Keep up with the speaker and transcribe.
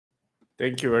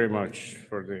Thank you very much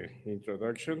for the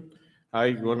introduction.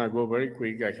 I'm gonna go very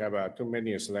quick. I have too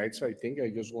many slides. I think I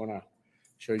just wanna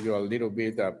show you a little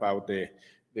bit about the,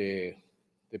 the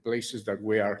places that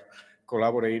we are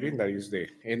collaborating. That is the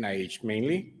NIH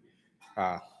mainly.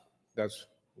 Uh, that's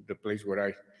the place where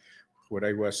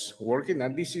I was working,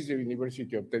 and this is the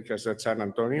University of Texas at San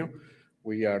Antonio.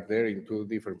 We are there in two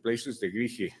different places, the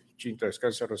Grigi Chintas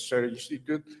Cancer Research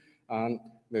Institute and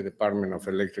the Department of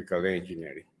Electrical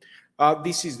Engineering.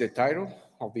 This is the title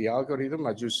of the algorithm.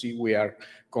 As you see, we are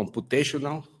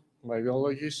computational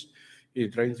biologists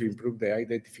trying to improve the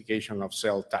identification of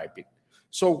cell typing.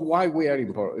 So why we are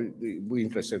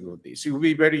interested in this? It would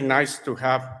be very nice to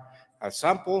have a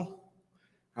sample,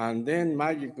 and then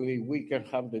magically we can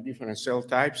have the different cell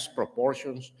types,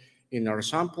 proportions in our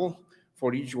sample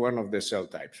for each one of the cell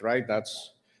types, right? That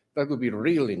would be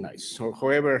really nice. So,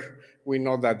 however, we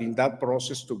know that in that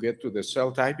process to get to the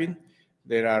cell typing,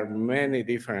 there are many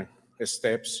different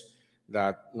steps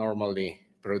that normally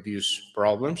produce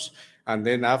problems. And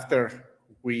then after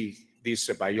these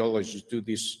biologists do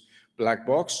this black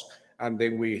box, and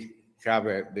then we have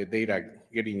the data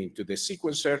getting into the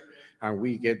sequencer, and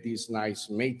we get this nice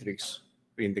matrix.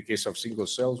 In the case of single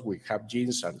cells, we have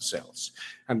genes and cells.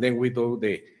 And then we do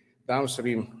the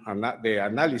downstream, the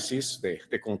analysis,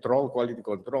 the control, quality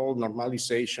control,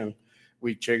 normalization.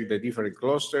 We check the different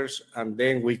clusters, and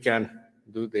then we can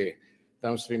do the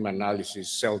downstream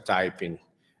analysis, cell typing,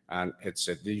 and it's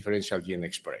a differential gene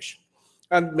expression.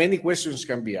 And many questions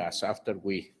can be asked after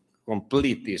we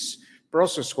complete this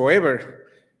process. However,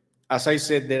 as I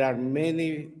said, there are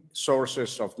many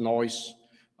sources of noise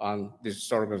and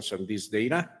disturbance on this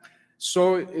data.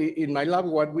 So in my lab,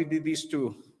 what we did is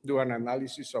to do an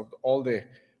analysis of all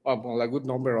a good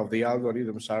number of the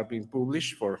algorithms are being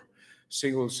published for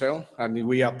single cell, and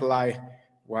we apply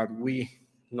what we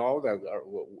know that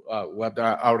what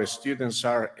our students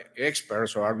are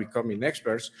experts or are becoming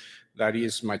experts, that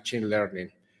is machine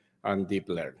learning and deep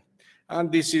learning.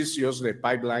 And this is just the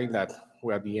pipeline that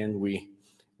at the end we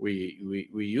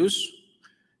use.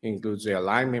 Includes the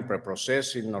alignment,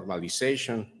 preprocessing,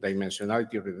 normalization,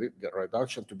 dimensionality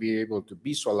reduction to be able to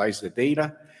visualize the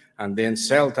data, and then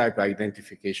cell type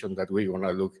identification that we want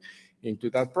to look into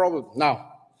that problem.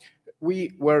 Now,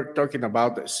 we were talking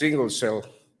about the single cell.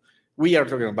 We are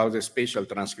talking about the spatial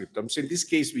transcriptomes. In this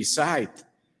case, besides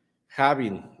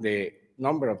having the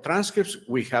number of transcripts,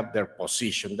 we have their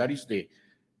position. That is the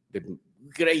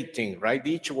great thing, right?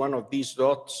 Each one of these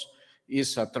dots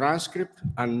is a transcript,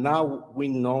 and now we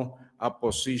know a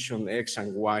position X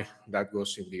and Y that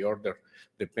goes in the order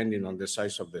depending on the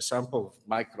size of the sample of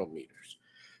micrometers.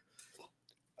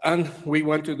 And we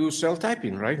want to do cell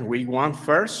typing, right? We want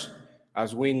first,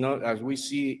 as we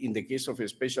see in the case of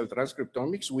spatial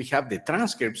transcriptomics, we have the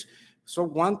transcripts. So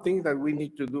one thing that we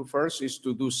need to do first is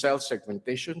to do cell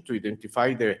segmentation to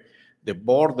identify the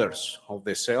borders of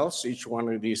the cells. Each one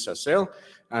of these is a cell,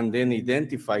 and then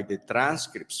identify the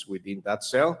transcripts within that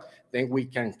cell. Then we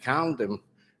can count them,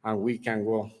 and we can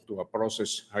go to a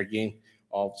process again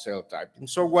of cell typing.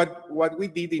 So what we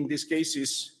did in this case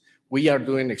is we are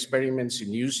doing experiments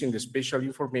in using the spatial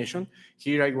information.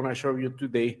 Here I'm going to show you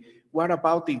today, what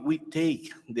about if we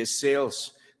take the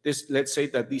cells, let's say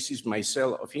that this is my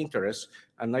cell of interest,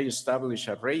 and I establish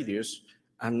a radius,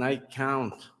 and I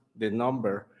count the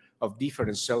number of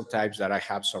different cell types that I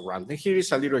have surrounding. Here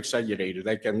is a little exaggerated.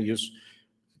 I can use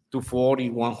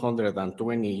 240,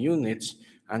 120 units,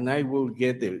 and I will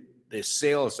get the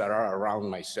cells that are around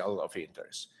my cell of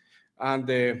interest.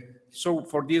 And so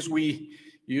for this, we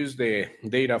use the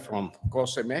data from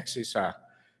COSMX. It's a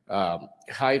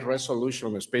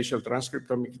high-resolution spatial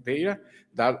transcriptomic data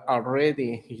that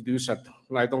already use I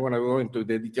don't want to go into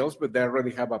the details, but they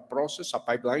already have a process, a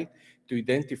pipeline to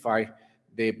identify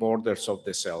the borders of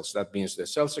the cells. That means the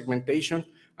cell segmentation,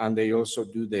 and they also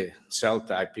do the cell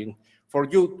typing. For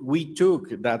you, we took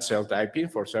that cell typing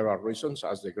for several reasons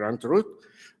as the ground truth,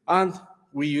 and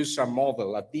we use a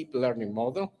model, a deep learning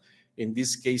model, in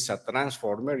this case a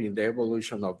transformer in the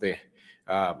evolution of the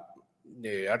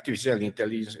artificial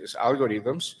intelligence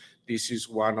algorithms. This is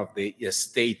one of the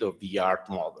state-of-the-art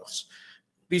models.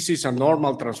 This is a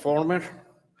normal transformer,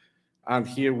 and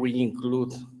here we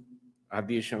include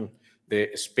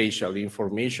the spatial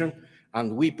information,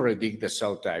 and we predict the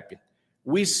cell typing.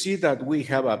 We see that we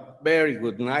have a very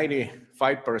good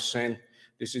 95%.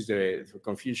 This is the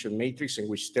confusion matrix, in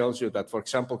which tells you that, for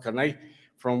example,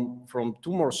 from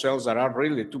tumor cells that are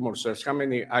really tumor cells, how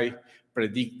many I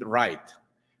predict right?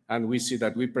 And we see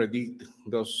that we predict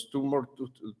those tumor,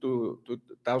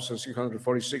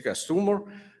 2,646 as tumor,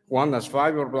 one as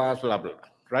fibroblast, blah, blah,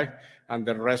 right? and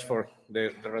the rest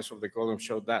of the columns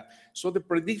showed that. So the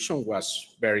prediction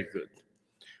was very good.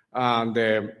 And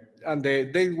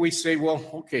then we say, well,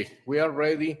 okay, we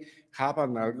already have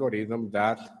an algorithm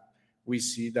that we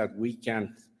see that we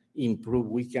can improve,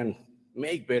 we can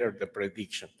make better the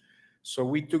prediction. So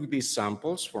we took these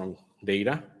samples from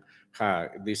data.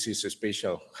 This is a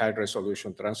spatial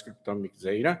high-resolution transcriptomics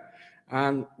data,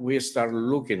 and we start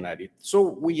looking at it. So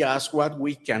we ask what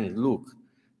we can look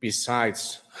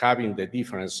besides having the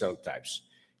different cell types.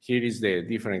 Here is the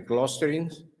different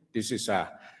clustering. This is a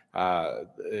high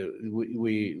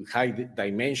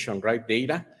dimension, right,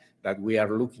 data that we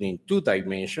are looking in 2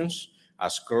 dimensions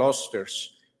as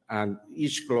clusters, and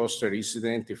each cluster is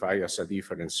identified as a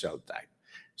different cell type.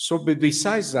 So, but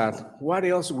besides that, what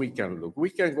else we can look?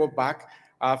 We can go back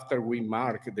after we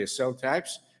mark the cell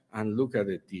types and look at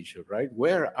the tissue, right?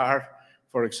 Where are,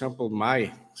 for example,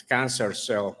 my cancer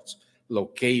cells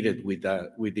located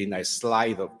within a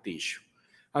slide of tissue?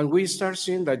 And we start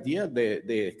seeing that, yeah,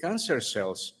 the cancer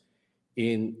cells,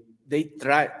 they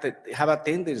have a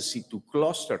tendency to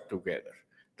cluster together.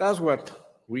 That's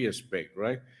what we expect,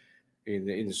 right?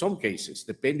 In some cases,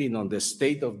 depending on the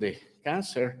state of the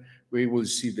cancer, we will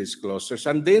see these clusters.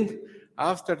 And then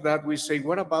after that, we say,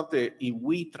 what about if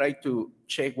we try to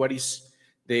check what is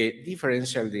the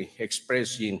differentially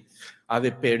expressed gene at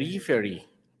the periphery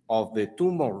of the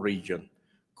tumor region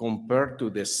compared to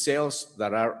the cells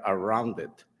that are around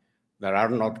it, that are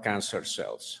not cancer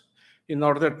cells, in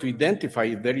order to identify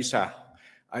if there is a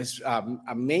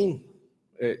main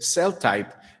cell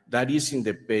type that is in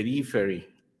the periphery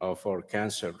of our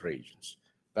cancer regions.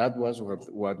 That was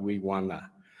what we want to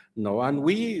know. And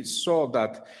we saw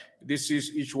that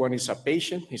each one is a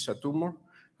patient, is a tumor,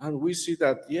 and we see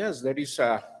that, yes, there is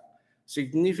a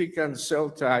significant cell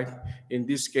type, in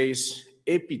this case,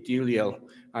 epithelial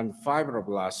and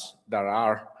fibroblasts, that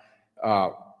are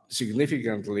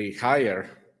significantly higher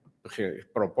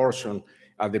proportion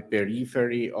at the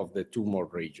periphery of the tumor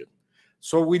region.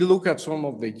 So we look at some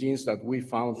of the genes that we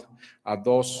found at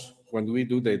those, when we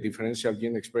do the differential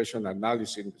gene expression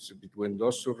analysis between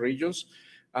those 2 regions.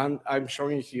 And I'm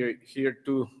showing here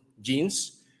 2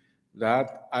 genes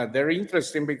that they're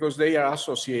interesting because they are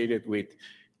associated with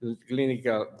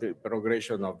clinical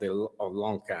progression of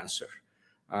lung cancer.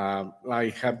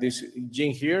 I have this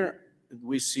gene here.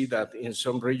 We see that in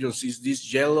some regions,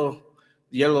 these yellow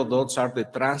dots are the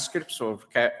transcripts of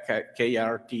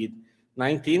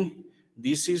KRT19.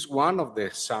 This is one of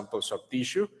the samples of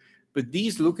tissue, but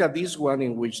look at this one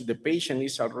in which the patient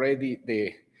is already,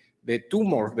 the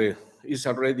tumor is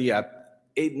already at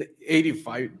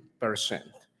 85%.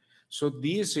 So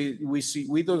this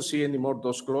we don't see anymore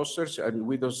those clusters, and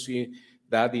we don't see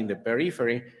that in the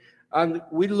periphery. And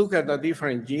we look at a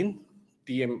different gene,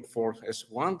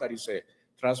 TM4S1, that is a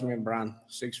transmembrane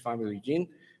 6 family gene,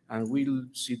 and we'll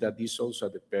see that this also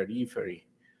at the periphery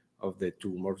of the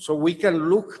tumor. So we can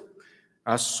do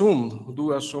a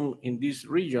zoom in this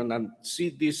region and see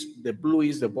the blue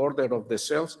is the border of the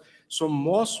cells. So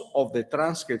most of the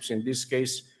transcripts in this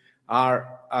case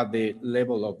are at the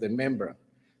level of the membrane.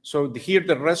 So here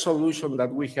the resolution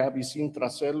that we have is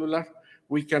intracellular.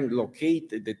 We can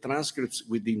locate the transcripts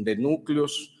within the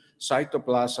nucleus,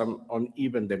 cytoplasm, on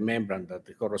even the membrane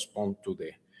that correspond to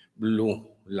the blue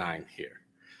line here.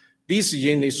 This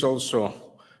gene is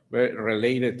also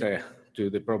related to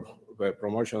the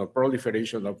promotion of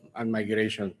proliferation of and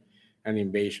migration and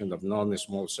invasion of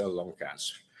non-small cell lung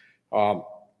cancer.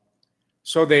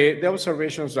 So the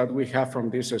observations that we have from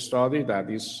this study that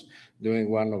is doing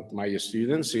one of my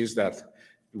students is that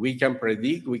we can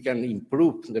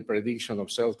improve the prediction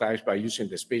of cell types by using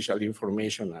the spatial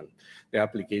information and the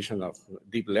application of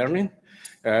deep learning.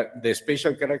 The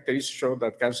spatial characteristics show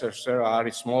that cancer cells are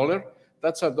smaller.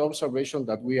 That's an observation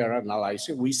that we are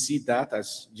analyzing. We see that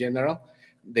as general.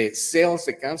 The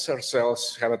cancer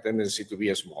cells have a tendency to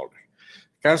be smaller.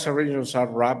 Cancer regions are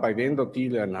wrapped by the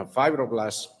endothelial and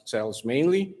fibroblast cells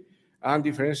mainly, and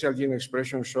differential gene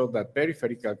expression show that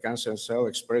peripheral cancer cell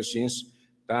express genes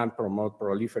that promote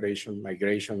proliferation,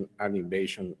 migration, and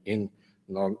invasion in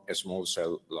non-small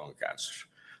cell lung cancer.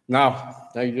 Now,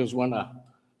 I just want to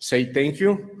say thank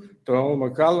you to all my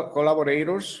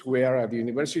collaborators. We are at the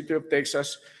University of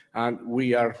Texas, and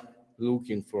we are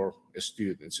looking for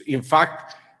students. In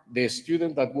fact, the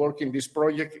student that worked in this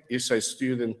project is a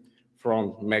student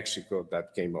from Mexico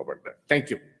that came over there.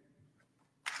 Thank you.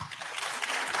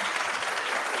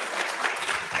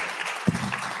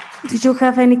 Did you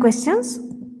have any questions?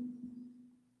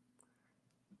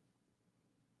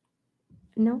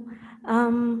 No?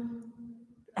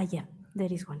 Yeah,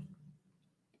 there is one.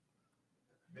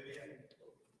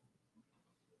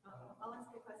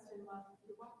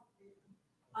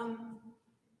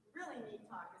 Really neat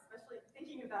talk, especially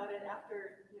thinking about it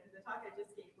after the talk I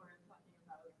just gave where I'm talking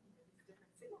about these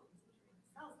different signals between the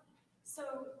cells. So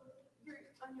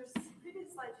on your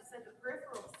previous slide, you said the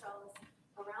peripheral cells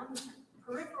around the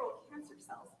peripheral cancer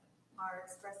cells are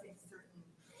expressing certain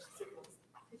signals.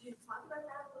 Could you talk about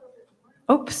that a little bit more?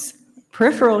 Oops.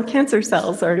 Peripheral cancer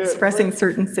cells are expressing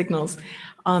certain signals.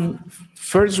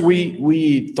 First,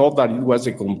 we thought that it was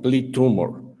a complete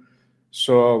tumor.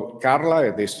 So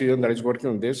Carla, the student that is working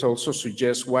on this, also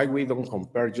suggests why we don't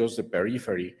compare just the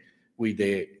periphery with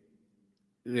the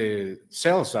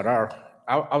cells that are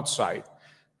outside,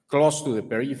 close to the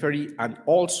periphery, and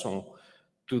also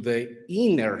to the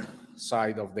inner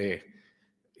side of the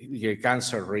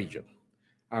cancer region.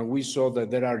 And we saw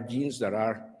that there are genes that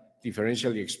are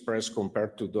differentially expressed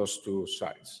compared to those two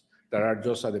sides that are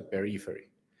just at the periphery.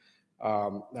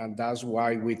 And that's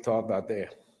why we thought that they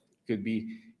could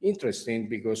be interesting,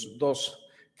 because those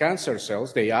cancer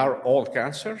cells, they are all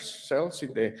cancer cells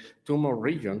in the tumor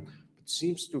region, but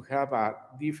seems to have a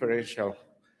different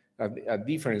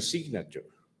signature,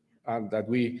 and that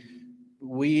we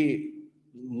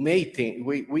may think,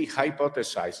 we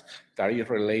hypothesize that is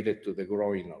related to the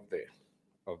growing of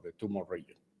the tumor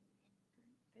region.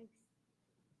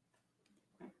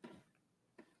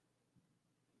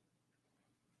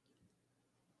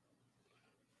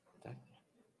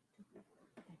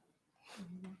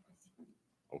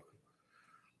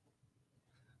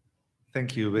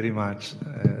 Thank you very much.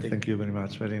 Thank you very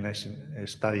much. Very nice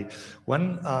study.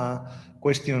 One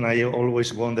question I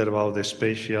always wonder about the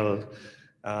spatial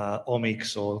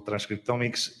omics or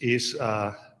transcriptomics is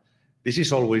this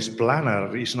is always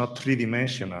planar, it's not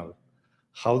three-dimensional.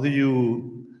 How do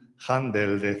you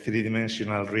handle the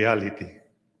three-dimensional reality?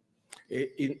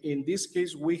 In this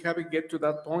case, we haven't get to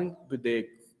that point, but the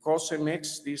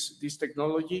CosMX, this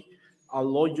technology,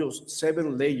 allows you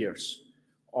 7 layers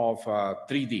of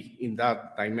 3D in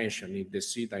that dimension, in the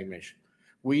C dimension.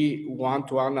 We want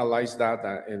to analyze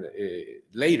that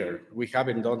later. We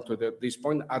haven't done to this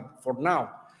point. For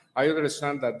now, I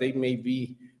understand that they may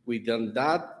be within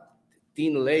that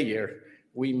thin layer,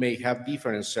 we may have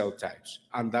different cell types,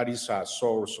 and that is a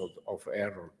source of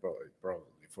error probably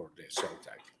for the cell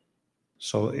type.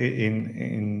 So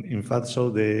in fact, so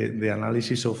the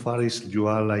analysis so far is you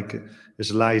are like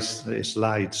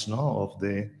slides, no, of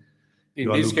the. In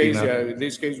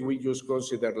this case, we just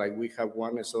consider like we have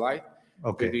one slide.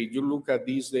 Okay. But if you look at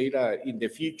this data in the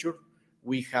future,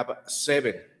 we have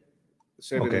seven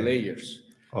Okay. layers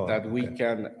that we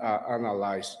can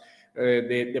analyze.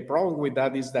 The problem with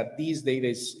that is that this data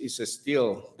is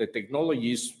still, the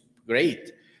technology is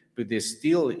great, but it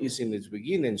still is in its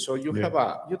beginning. So you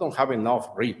you don't have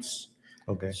enough reads.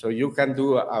 Okay. So you can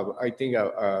do, I think,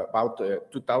 about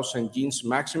 2,000 genes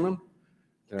maximum.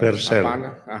 Per cell.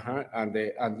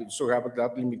 And so have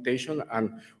that limitation.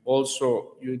 And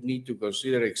also you need to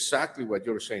consider exactly what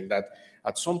you're saying, that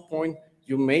at some point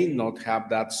you may not have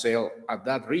that cell at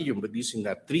that region, but it's in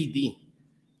that 3D.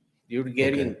 You're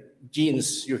getting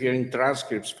genes, you're getting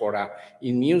transcripts for an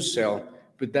immune cell,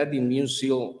 but that immune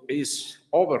cell is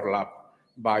overlapped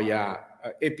by an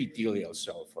epithelial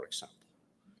cell, for example.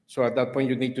 So at that point,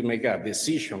 you need to make a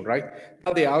decision, right?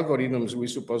 Now the algorithms, we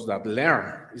suppose that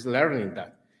learning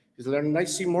that. It's learning, I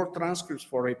see more transcripts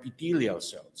for epithelial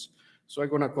cells. So I'm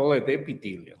gonna call it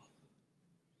epithelial.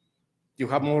 You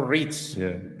have more reads.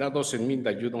 Yeah. That doesn't mean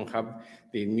that you don't have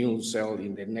the immune cell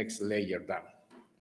in the next layer down.